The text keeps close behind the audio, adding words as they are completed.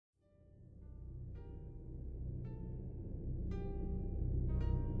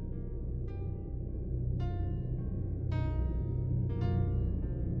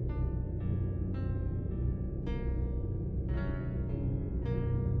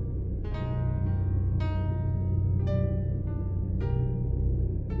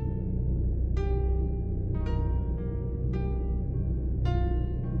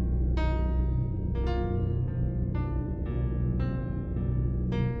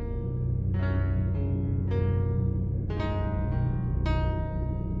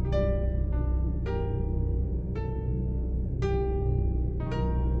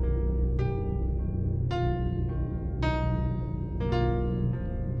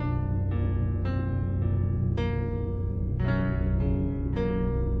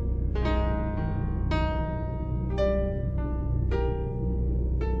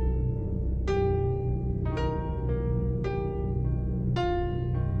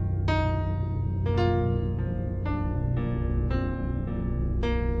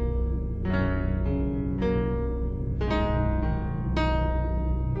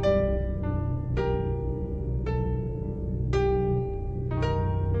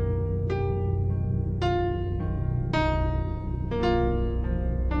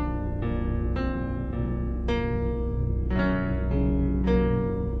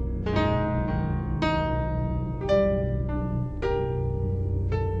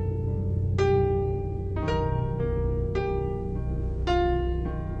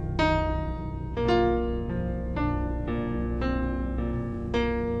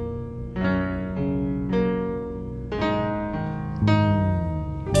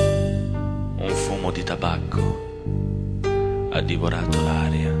profumo di tabacco ha divorato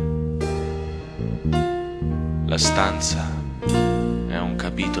l'aria. La stanza è un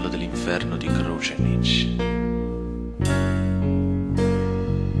capitolo dell'inferno di Kruchenykh.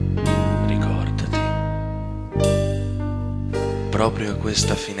 Ricordati, proprio a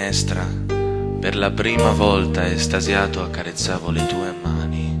questa finestra, per la prima volta estasiato accarezzavo le tue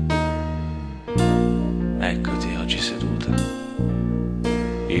mani. Eccoti oggi seduta,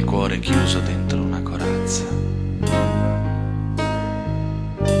 il cuore chiuso dentro una corazza.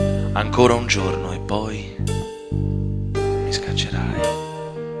 Ancora un giorno e poi mi scaccerai,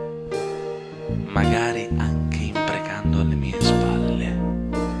 magari anche imprecando alle mie spalle.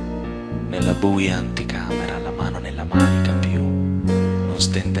 Nella buia anticamera la mano nella manica più non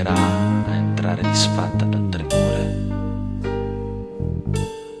stenderà a entrare disfatta dal tremore.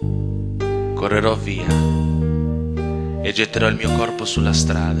 Correrò via e getterò il mio corpo sulla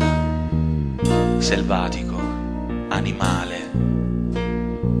strada, selvatico, animale.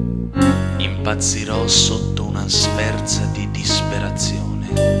 Impazzirò sotto una sferza di disperazione.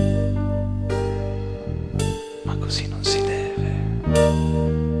 Ma così non si deve,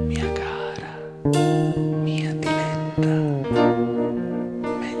 mia cara, mia diletta.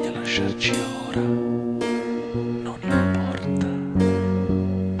 Meglio lasciarci ora, non importa.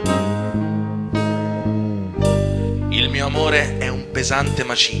 Il mio amore è un pesante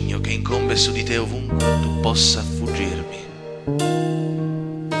macigno che incombe su di te ovunque tu possa fuggirmi.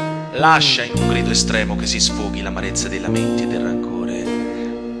 Lascia in un grido estremo che si sfoghi l'amarezza dei lamenti e del rancore.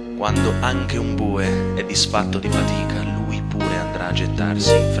 Quando anche un bue è disfatto di fatica, lui pure andrà a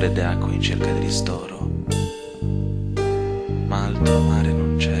gettarsi in fredde acque in cerca di ristoro. Ma altro mare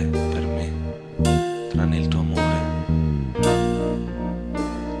non c'è per me, tranne il tuo amore.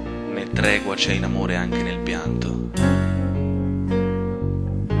 Né tregua c'è in amore anche nel pianto.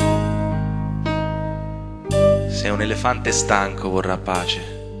 Se un elefante stanco vorrà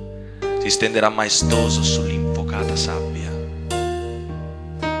pace, si stenderà maestoso sull'infocata sabbia.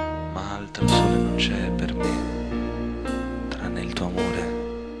 Ma altro sole non c'è per me, tranne il tuo amore.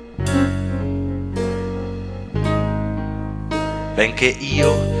 Benché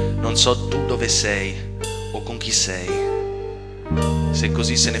io non so tu dove sei o con chi sei, se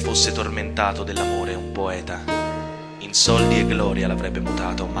così se ne fosse tormentato dell'amore un poeta, in soldi e gloria l'avrebbe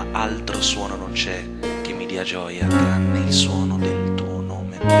mutato, ma altro suono non c'è che mi dia gioia, tranne il suono del tuo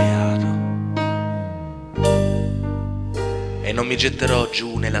nome beato. E non mi getterò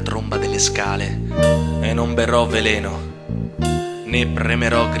giù nella tromba delle scale, e non berrò veleno, né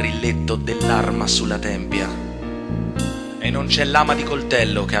premerò grilletto dell'arma sulla tempia. E non c'è lama di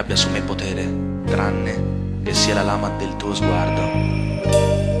coltello che abbia su me potere, tranne che sia la lama del tuo sguardo.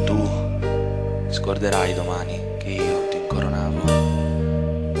 Tu scorderai domani che io ti incoronavo,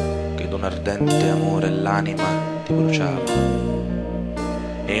 che d'un ardente amore l'anima ti bruciavo.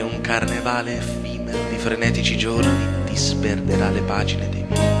 E un carnevale effimero di frenetici giorni disperderà le pagine dei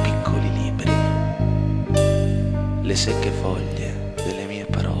miei piccoli libri. Le secche foglie delle mie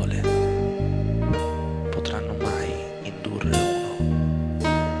parole potranno mai indurre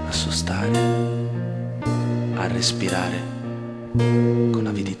uno a sostare, a respirare con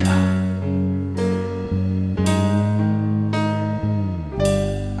avidità.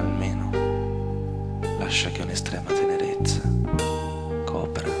 Almeno lascia che un'estrema tenerezza